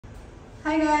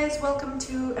Hi guys, welcome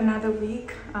to another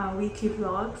weekly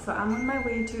vlog. So I'm on my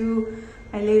way to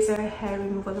my laser hair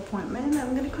removal appointment and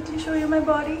I'm gonna quickly show you my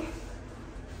body.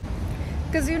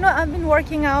 Because you know, I've been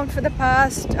working out for the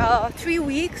past 3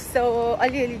 weeks, so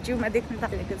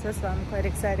so I'm quite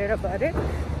excited about it.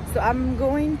 So I'm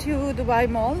going to Dubai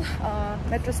Mall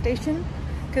metro station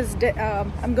because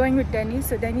I'm going with Denny.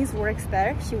 So Denny works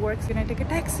there. She works. Gonna take a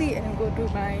taxi and go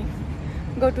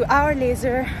to our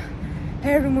laser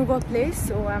hair removal place.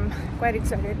 So I'm quite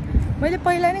excited. मैले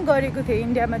पहिला नै गरेको थिएँ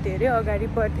इन्डियामा धेरै अगाडि,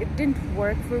 but it didn't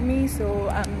work for me, so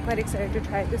I'm quite excited to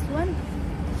try this one.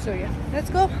 So yeah, let's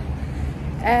go.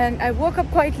 And I woke up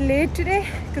quite late today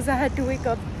because I had to wake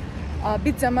up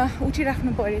बिचमा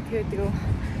उठिराख्नु पर्यो थियो त्यो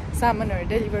सामानहरु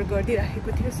deliver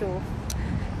गरिदिराखेको थियो. So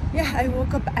yeah, I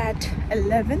woke up at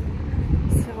 11.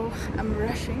 So I'm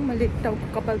rushing. मैले टाउको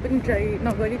कपाल पनि dry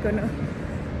नगरिकन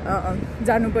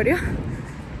जानु पर्यो.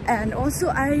 And also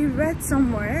I read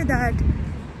somewhere that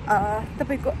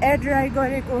तपाईको एयर ड्राई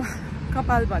गरेको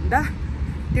कपाल भन्दा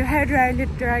त्यो हेयर ड्राईले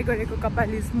ड्राई गरेको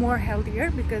कपाल इज मोर हेल्दियर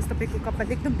बिकज तपाईको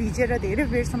कपाल एकदम भिजेर धेरै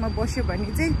बेरसम्म बस्यो भने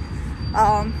चाहिँ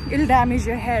इल damage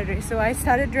your hair. So I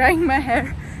started drying my hair.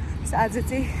 सो आज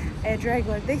चाहिँ एयर ड्राई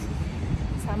गर्दै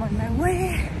I'm on my way.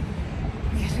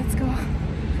 Yeah, let's go. I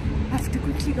have to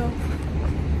quickly go.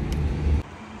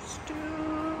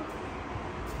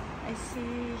 I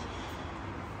see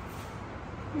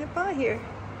Nepal here.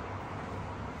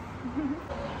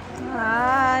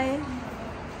 Hi.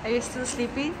 Are you still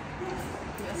sleepy?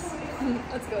 Yes.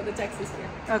 Let's go. The taxi's here.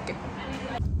 Okay.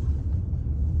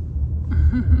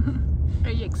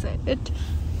 Are you excited?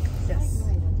 Yes.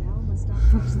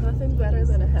 There's nothing better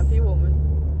than a happy woman.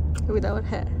 Without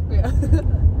hair. Yeah.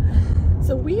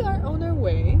 So we are on our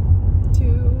way to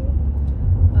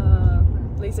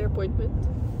laser appointment.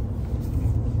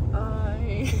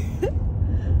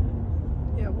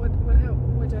 Yeah, what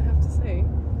do I have to say?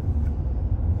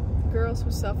 Girls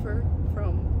who suffer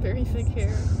from very thick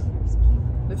hair,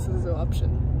 this is the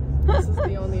option. This is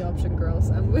the only option,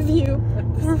 girls. I'm with you,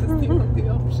 but this is the only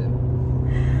option.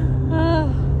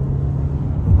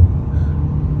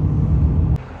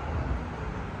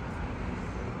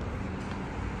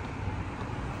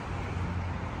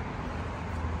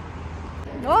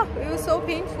 Oh, it was so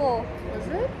painful. Was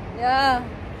it? Yeah.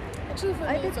 Actually, for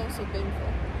me, it's also painful.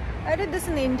 I did this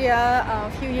in India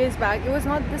a few years back. It was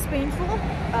not this painful,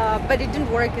 but it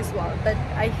didn't work as well. But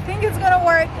I think it's gonna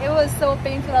work. It was so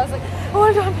painful. I was like,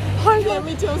 hold on. Yeah,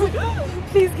 me too. I was like, oh,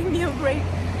 please give me a break.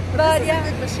 But yeah, a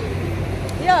good machine.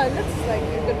 Yeah, it looks like a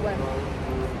good one.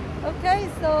 Okay,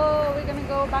 so we're gonna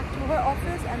go back to her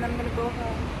office and I'm gonna go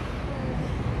home.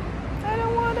 I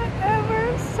don't want to ever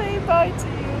say bye to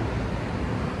you.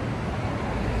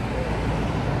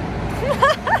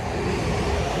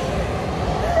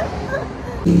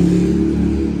 Miss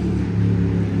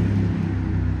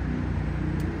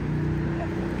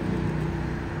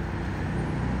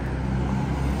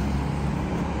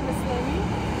Lemi?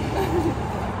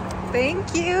 Thank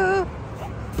you.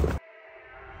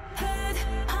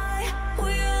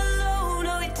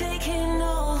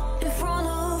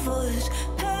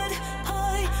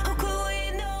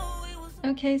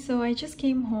 Okay, so I just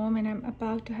came home and I'm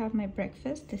about to have my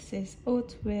breakfast. This is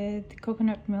oats with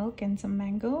coconut milk and some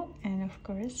mango, and of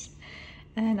course,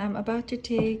 and I'm about to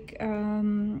take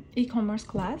e-commerce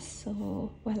class.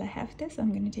 So while I have this,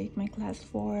 I'm gonna take my class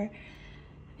for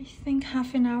I think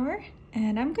half an hour,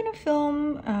 and I'm gonna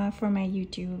film for my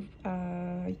YouTube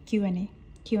Q&A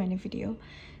video.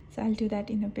 So I'll do that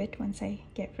in a bit once I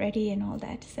get ready and all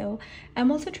that. So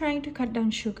I'm also trying to cut down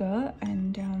sugar,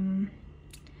 and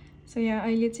so yeah,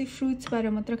 I let's say fruits bara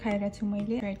matra khaira chu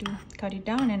मैले. Try to cut it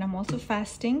down, and I'm also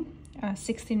fasting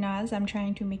 16 hours. I'm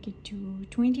trying to make it to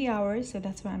 20 hours, so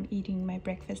that's why I'm eating my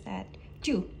breakfast at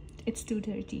 2. It's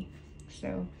 2:30.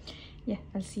 So yeah,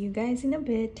 I'll see you guys in a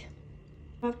bit.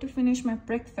 I have to finish my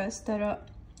breakfast.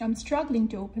 I'm struggling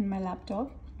to open my laptop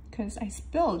because I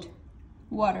spilled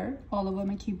water all over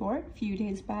my keyboard a few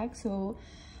days back, so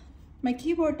my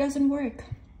keyboard doesn't work.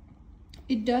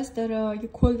 It does that you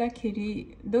call that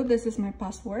kitty, though this is my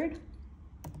password,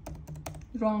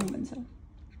 wrong one.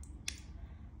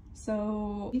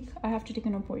 So I have to take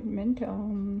an appointment.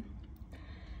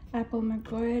 Apple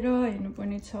Magoira and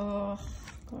Bonita.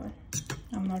 God,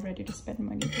 I'm not ready to spend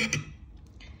money here.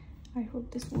 I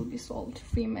hope this will be solved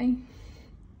for me.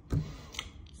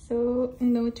 So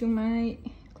no to my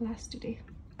class today.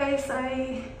 Guys,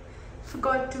 I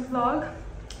forgot to vlog,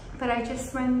 but I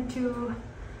just went to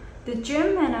the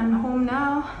gym and I'm home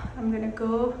now. I'm gonna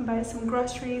go buy some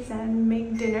groceries and make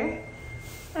dinner.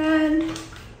 And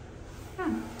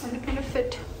yeah, I look kind of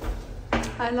fit.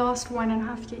 I lost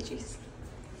 1.5 kgs.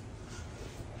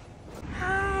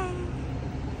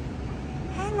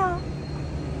 Hello.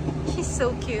 She's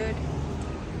so cute.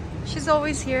 She's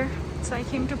always here. So I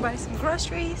came to buy some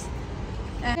groceries.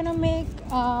 I'm gonna make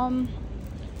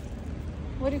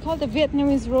what do you call the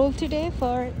Vietnamese roll today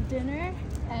for dinner,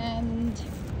 and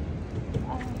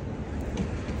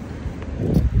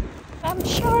I'm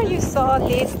sure you saw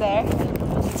Lay's there.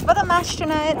 It's for the match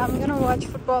tonight. I'm gonna watch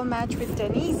football match with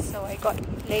Denise, so I got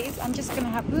Lay's. I'm just gonna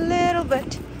have a little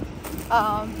bit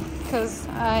because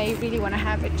I really want to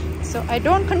have it. So I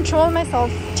don't control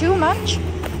myself too much.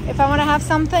 If I want to have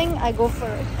something, I go for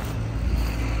it.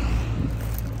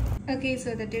 Okay,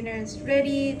 so the dinner is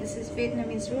ready. This is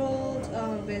Vietnamese rolls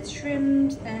with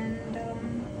shrimps and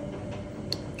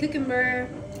cucumber,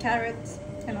 carrots,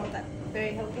 and all that.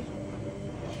 Very healthy.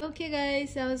 Okay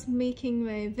guys, I was making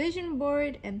my vision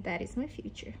board and that is my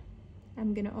future.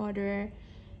 I'm gonna order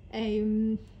a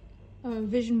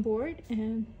vision board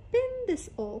and pin this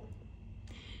all.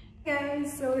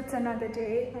 Guys, so it's another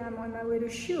day. I'm on my way to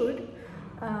shoot.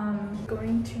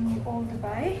 Going to Old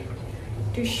Dubai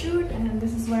to shoot, and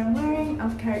this is what I'm wearing.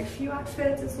 I've carried a few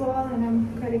outfits as well and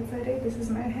I'm quite excited. This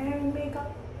is my hair and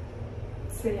makeup.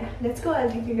 So yeah, let's go. I'll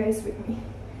take you guys with me.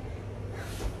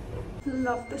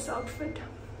 Love this outfit.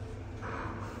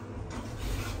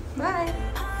 Bye.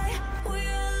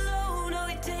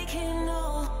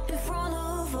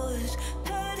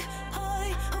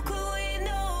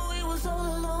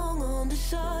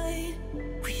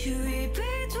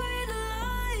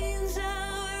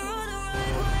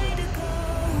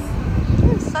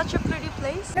 Such a pretty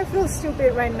place. I feel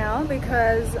stupid right now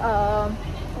because oh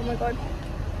my god,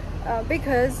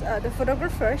 because the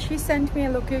photographer, she sent me a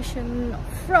location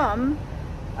from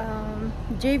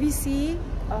JVC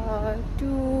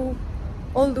to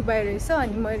Old Dubai. So I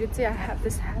have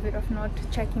this habit of not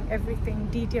checking everything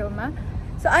detail ma.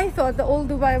 So I thought the Old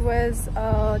Dubai was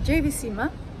JVC ma.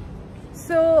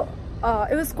 So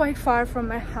it was quite far from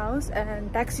my house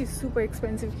and taxi is super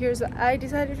expensive here. So I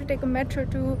decided to take a metro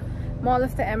to Mall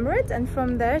of the Emirates and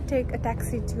from there take a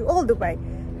taxi to Old Dubai,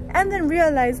 and then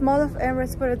realize Mall of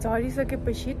Emirates पर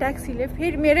झरिसकेपछि taxi ले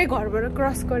फेरि मेरै घरबाट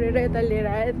cross गरेर यता लिएर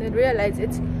आयो, and then realize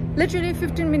it's literally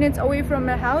 15 minutes away from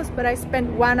my house, but I spent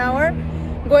 1 hour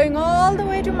going all the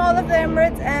way to Mall of the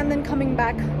Emirates and then coming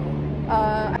back.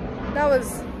 That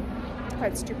was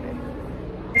quite stupid.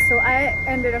 So I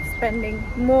ended up spending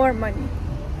more money.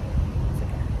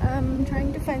 So I'm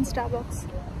trying to find Starbucks.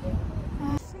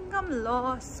 I think I'm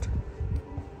lost.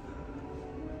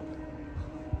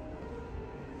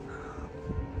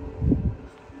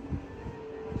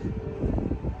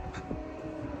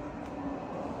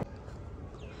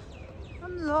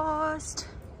 Lost.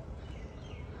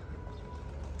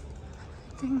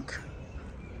 I think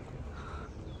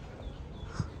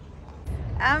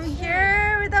I'm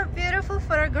here with a beautiful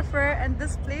photographer and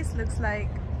this place looks like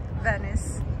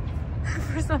Venice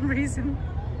for some reason.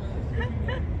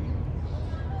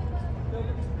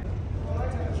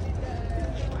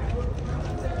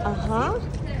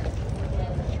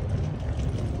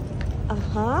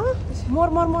 More.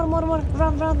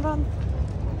 Run.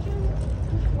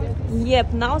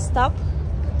 Yep, now stop.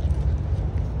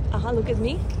 Look at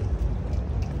me.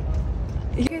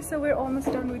 Okay, so we're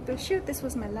almost done with the shoot. This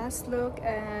was my last look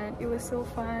and it was so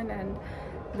fun, and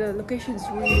the location is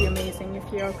really amazing. If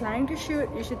you're planning to shoot,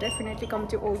 you should definitely come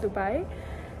to Old Dubai.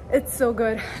 It's so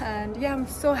good, and yeah, I'm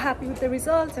so happy with the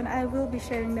results, and I will be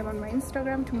sharing them on my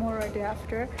Instagram tomorrow or day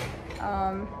after.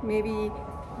 Maybe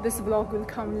this vlog will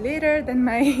come later than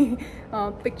my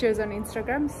pictures on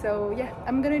Instagram. So yeah,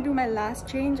 I'm gonna do my last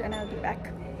change and I'll be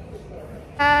back.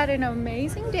 Had an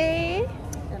amazing day.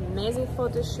 Amazing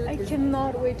photo shoot. I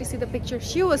cannot wait to see the picture.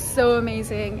 She was so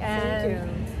amazing, and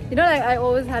you know, like I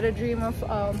always had a dream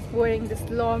of wearing this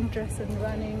long dress and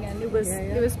running, and it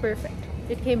was perfect.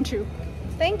 It came true.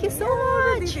 Thank you so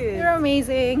much. You're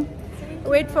amazing.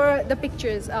 Wait for the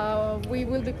pictures. We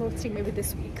will be posting maybe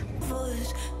this week.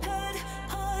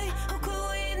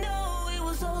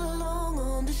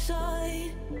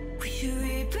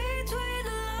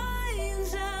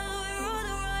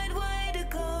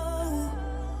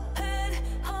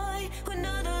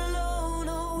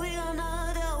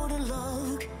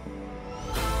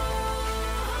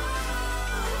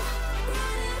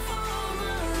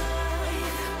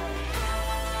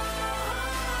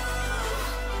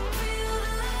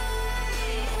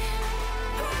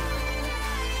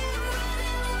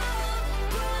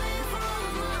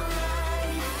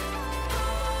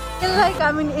 I feel like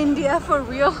I'm in India for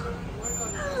real.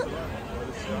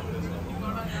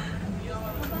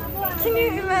 Can you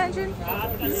imagine?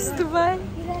 This is Dubai.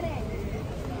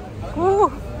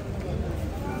 Ooh.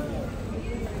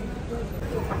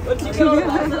 I'm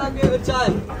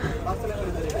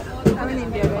in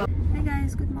India. Hey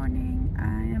guys, good morning.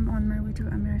 I am on my way to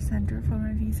Amir Center for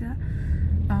my visa.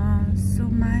 So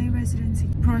my residency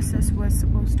process was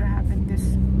supposed to happen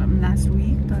this last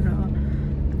week, but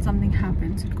something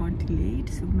happened, so it got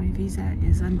delayed. So my visa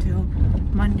is until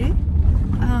Monday.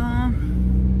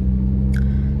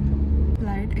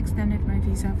 Extended my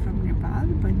visa from Nepal,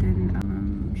 but then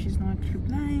she's not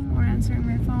replying or answering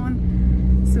my phone.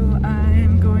 So I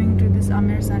am going to this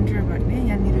Amir Center, but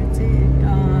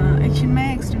actually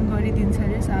my extend so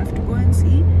I have to go and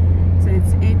see. So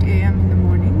it's 8 a.m. in the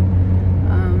morning.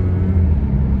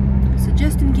 So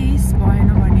just in case, or if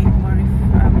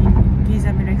visa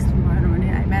extend,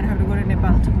 I might have to go to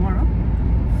Nepal tomorrow.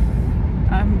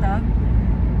 I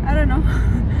don't know.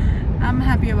 I'm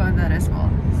happy about that as well,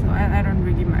 so I don't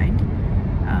really mind.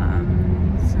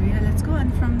 So yeah, let's go.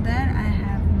 And from there I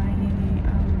have my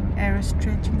aero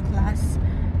stretching class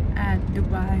at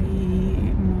Dubai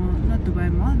Mall, not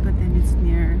Dubai Mall, but then it's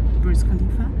near Burj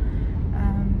Khalifa.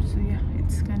 So yeah,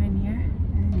 it's kind of near,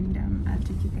 and I'll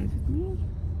take you guys with me.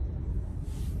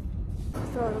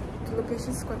 So the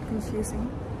location is quite confusing.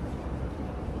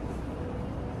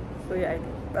 So yeah,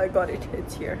 I got it,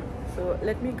 it's here. So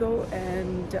let me go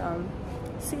and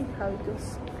see how it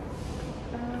goes.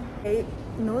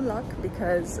 No luck,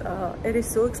 because it is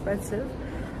so expensive.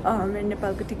 In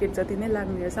Nepal tickets are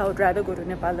so I would rather go to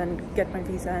Nepal and get my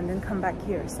visa and then come back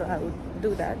here. So I would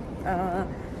do that.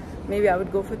 Maybe I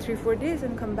would go for 3-4 days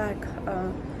and come back.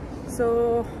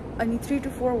 So I need 3 to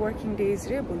 4 working days.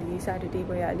 Saturday,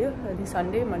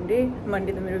 Sunday, Monday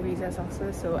the my visa is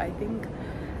also. So I think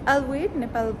I'll wait.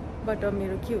 Nepal, but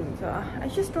I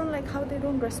just don't like how they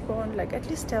don't respond. Like, at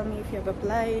least tell me if you have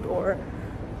applied, or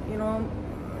you know,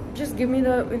 just give me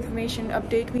the information,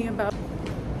 update me about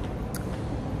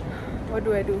what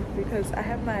do I do, because I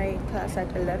have my class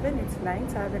at 11. It's 9,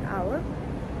 so I have an hour.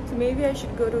 So maybe I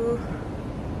should go to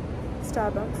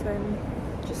Starbucks and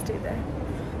just stay there,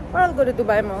 or I'll go to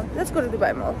Dubai Mall. Let's go to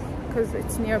Dubai Mall because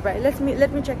it's nearby. Let me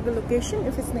check the location.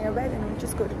 If it's nearby, then we'll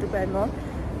just go to Dubai Mall,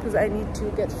 because I need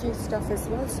to get a few stuff as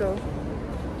well. So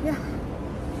yeah,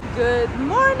 good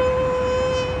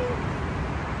morning.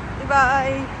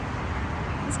 Bye.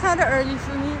 It's kind of early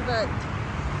for me, but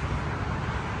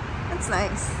it's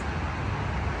nice.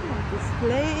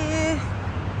 Display.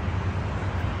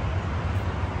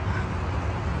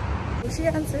 She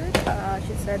answered.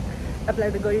 She said apply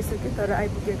the Gori circuit, or I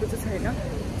book it.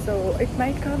 So it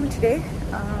might come today.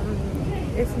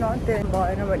 If not, then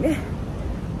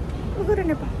we'll go to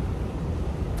Nepal.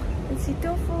 I'll see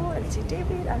Tofu, I'll see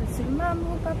David, I'll see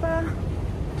Mamu, Papa.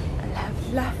 I'll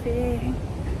have laughing,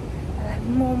 I'll have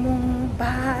Momo,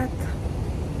 bath.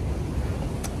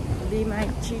 It'll be my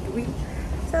cheat week.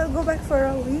 So I'll go back for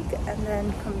a week and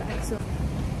then come back. So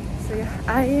yeah,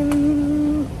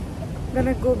 I'm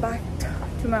gonna go back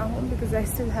to my home because I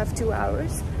still have 2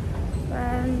 hours.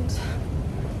 And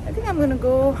I think I'm gonna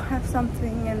go have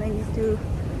something, and I need to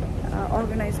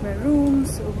organize my room.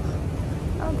 So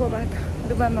I'll go back.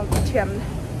 Okay,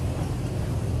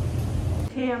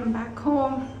 I'm back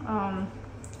home.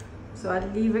 So I'll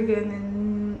leave again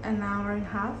in an hour and a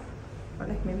half, or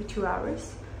like maybe 2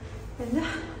 hours, and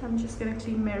I'm just gonna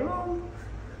clean my room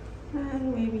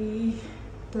and maybe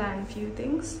plan a few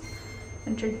things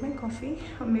and drink my coffee,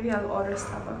 or maybe I'll order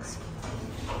Starbucks.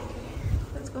 Okay,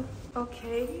 let's go.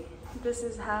 Okay, this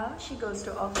is how she goes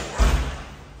to office.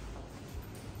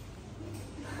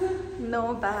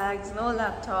 No bags, no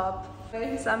laptop. So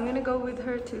I'm gonna go with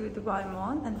her to Dubai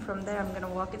Mall, and from there I'm gonna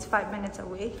walk. It's 5 minutes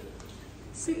away.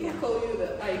 So people call you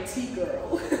the IT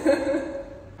girl.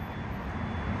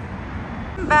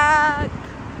 I'm back.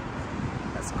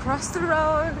 Let's cross the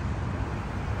road.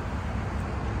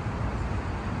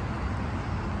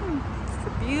 It's a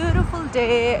beautiful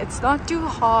day. It's not too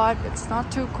hot. It's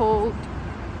not too cold.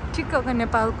 Chikaga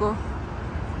Nepal ko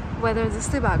weather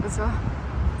jastै भएको छ.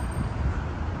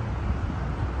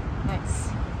 Nice.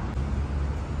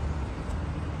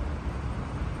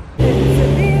 It's a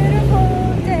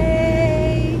beautiful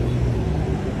day.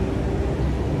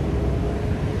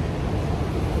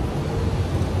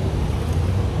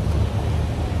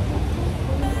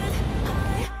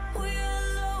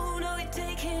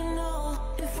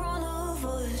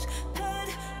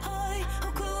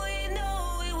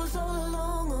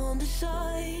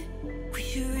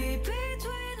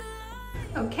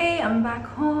 Okay, I'm back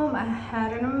home. I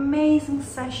had an amazing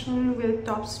session with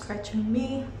Top Stretch and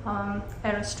me,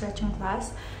 aero stretching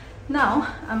class. Now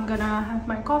I'm gonna have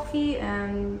my coffee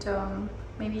and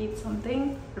maybe eat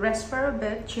something, rest for a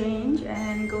bit, change,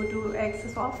 and go to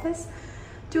X's office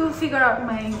to figure out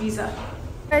my visa.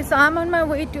 Guys, so I'm on my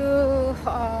way to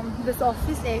this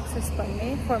office access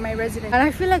permit for my residence, and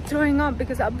I feel like throwing up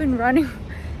because I've been running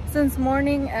since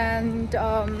morning, and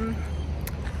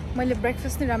my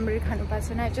breakfast ni ramri khanu paeko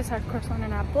chaina. I just had croissant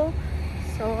and apple,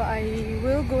 so I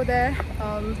will go there,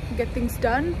 get things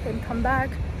done, then come back,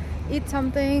 eat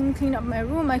something, clean up my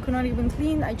room. I could not even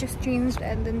clean. I just changed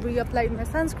and then reapplied my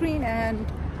sunscreen, and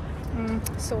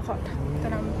so hot.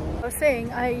 Then I was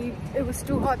saying it was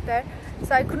too hot there,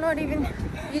 so I could not even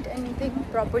eat anything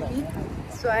properly.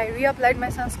 So I reapplied my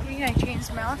sunscreen, I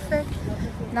changed my outfit.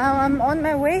 Now I'm on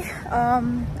my way.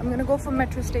 I'm gonna go from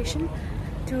metro station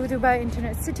to Dubai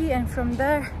Internet City, and from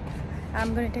there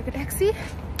I'm gonna take a taxi.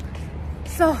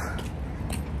 So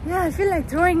yeah, I feel like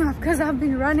throwing up because I've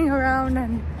been running around,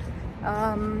 and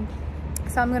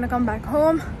so I'm gonna come back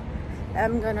home.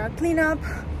 I'm gonna clean up,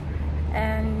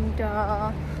 and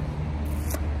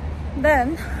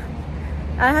then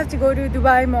I have to go to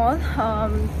Dubai Mall,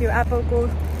 to Apple Go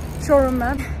showroom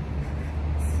map.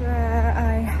 So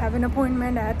I have an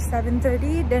appointment at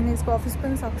 7:30. Then his office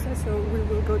pen success, so we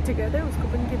will go together.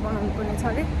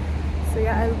 So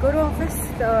yeah, I'll go to office,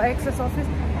 the access office,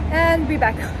 and be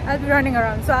back. I'll be running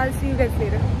around, so I'll see you guys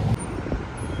later.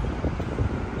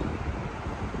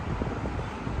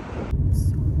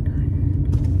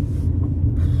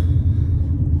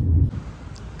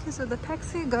 So the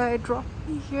taxi guy dropped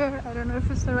me here. I don't know if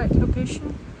it's the right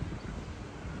location.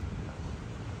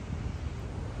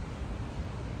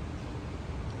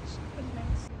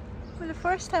 Well, the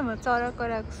first time I thought I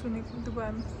could actually in Dubai.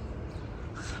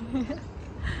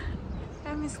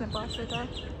 I miss Nepal for that.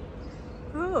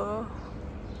 Oh.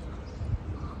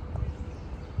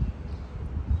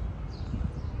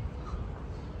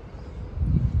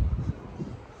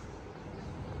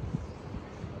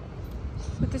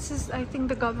 This is, I think,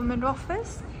 the government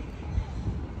office.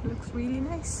 Looks really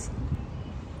nice.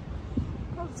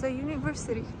 Oh, it's a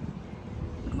university.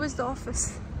 Where's the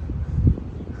office?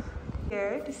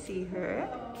 Here to see her.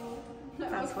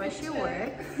 That's where she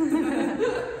works.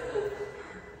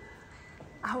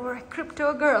 Our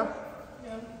crypto girl.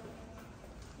 Yeah.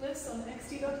 Lives on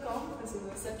xt.com. This is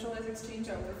a centralized exchange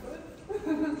I work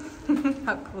with.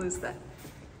 How cool is that?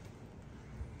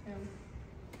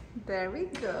 There we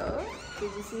go.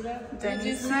 Did you see that?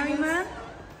 Dennis Nariman.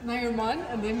 Nariman,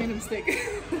 and they made a mistake.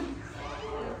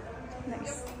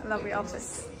 Nice. Lovely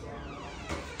office.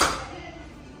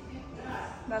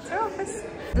 That's our office.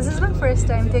 This is my first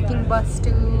time taking bus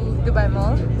to Dubai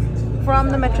Mall from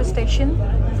the metro station,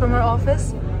 from our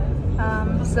office.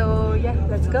 So yeah,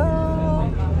 let's go.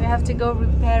 We have to go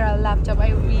repair our laptop.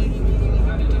 I really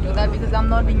need to do that because I'm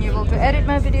not being able to edit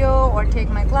my video or take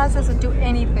my classes or do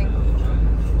anything.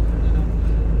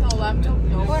 Laptop?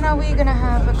 No. When are we gonna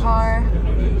have a car?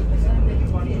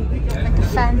 Like a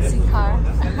fancy car?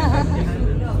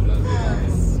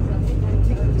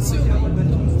 Soon.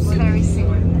 Very soon.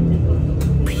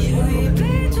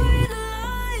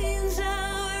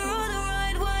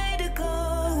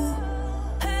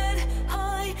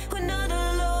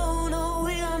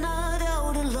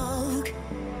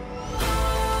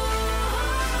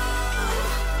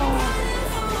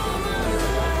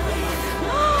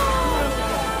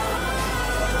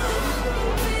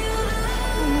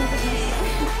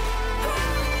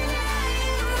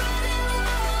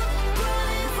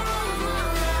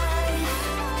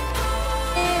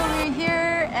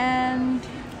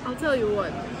 I'll tell you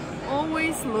what,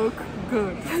 always look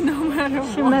good, no matter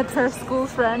what. She met her school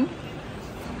friend.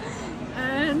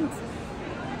 And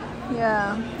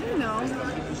yeah, you know,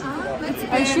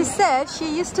 and she said she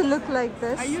used to look like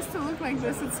this. I used to look like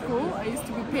this at school. I used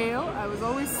to be pale. I was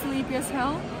always sleepy as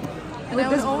hell. And With I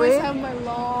would this always braid. have my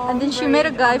long And then she met a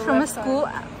braid guy on the from a left school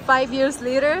side. 5 years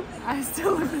later. I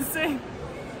still look the same.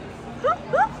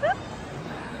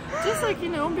 Just like, you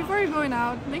know, before you're going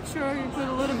out, make sure you put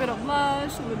a little bit of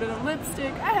blush, a little bit of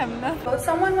lipstick. I have nothing. Well,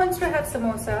 someone wants to have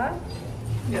samosa.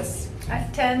 Yes.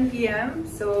 At 10 p.m.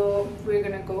 So we're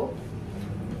gonna go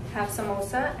have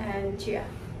samosa and chia.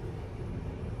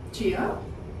 Chia?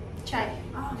 Chai.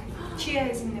 Oh. Chia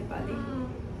is in Nepali.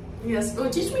 Yes. Oh,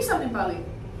 teach me some Nepali.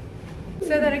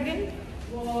 Say that again.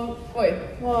 Oi.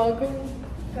 Magong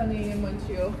kani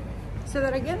manchio. Say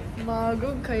that again.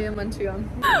 Magong kaya manchio.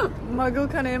 Magong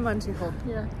kani manchio.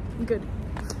 Yeah. Good.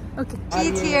 Okay.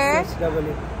 Tea here.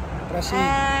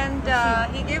 And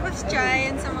he gave us chai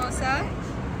and samosa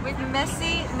with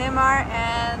Messi, Neymar,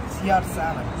 and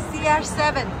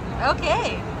CR7.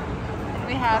 Okay.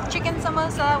 We have chicken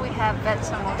samosa. We have veg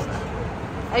samosa.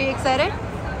 Are you excited?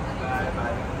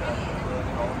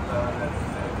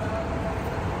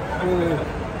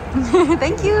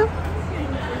 Thank you.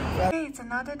 Okay, it's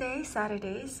another day,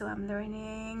 Saturday, so I'm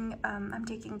learning. I'm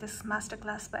taking this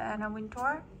masterclass by Anna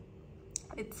Wintour.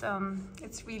 It's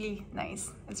really nice.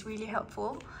 It's really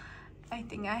helpful. I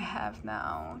think I have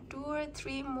now 2 or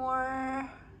 3 more,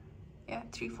 yeah,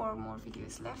 3-4 more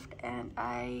videos left, and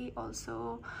I'm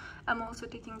also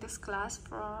taking this class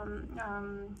from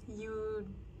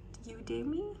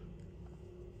Udemy,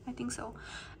 I think so.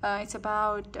 It's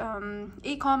about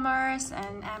e-commerce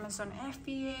and Amazon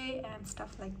FBA and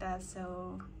stuff like that.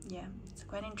 So yeah, it's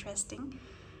quite interesting.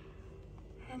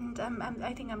 And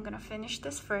I think I'm gonna finish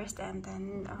this first and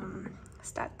then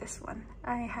start this one.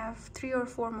 I have 3 or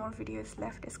 4 more videos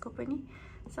left as company,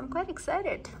 so I'm quite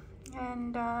excited.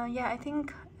 And yeah, I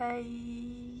think I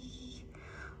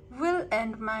will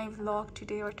end my vlog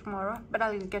today or tomorrow, but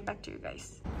I'll get back to you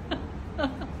guys.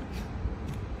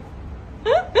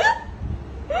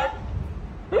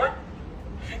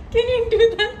 Can you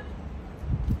do that?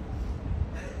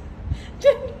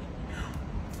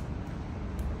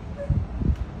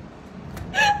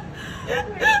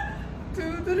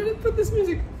 Put this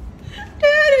music.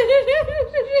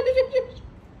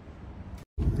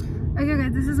 Okay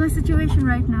guys, this is my situation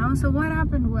right now. So what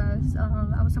happened was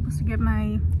I was supposed to get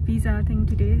my visa thing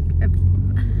today,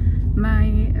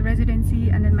 my residency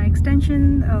and then my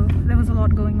extension. There was a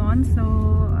lot going on,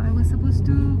 so I was supposed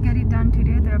to get it done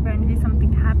today. There apparently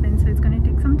something happened, so it's going to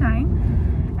take some time,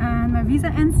 and my visa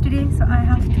ends today, so I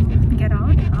have to get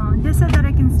out. They said that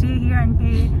I can stay here and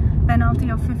pay penalty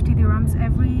of 50 dirhams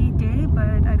every day,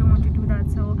 but I don't want to do that.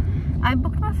 So I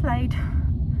booked my flight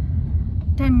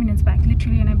 10 minutes back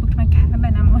literally, and I booked my cab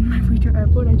and I'm on my way to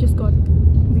airport. I just got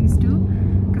these 2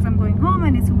 because I'm going home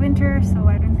and it's winter, so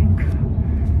I don't think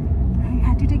I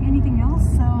had to take anything else.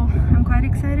 So I'm quite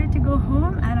excited to go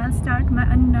home and I'll start my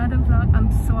another vlog. I'm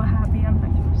so happy.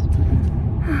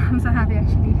 I'm so happy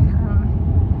actually.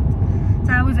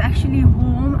 So I was actually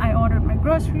home. I ordered my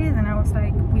groceries and I was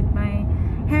like with my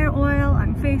hair oil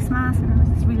and face mask, and I was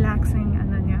just relaxing,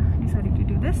 and then yeah, I decided to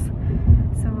do this.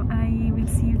 So I will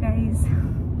see you guys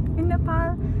in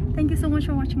Nepal. Thank you so much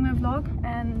for watching my vlog,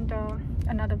 and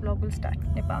another vlog will start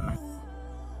Nepal.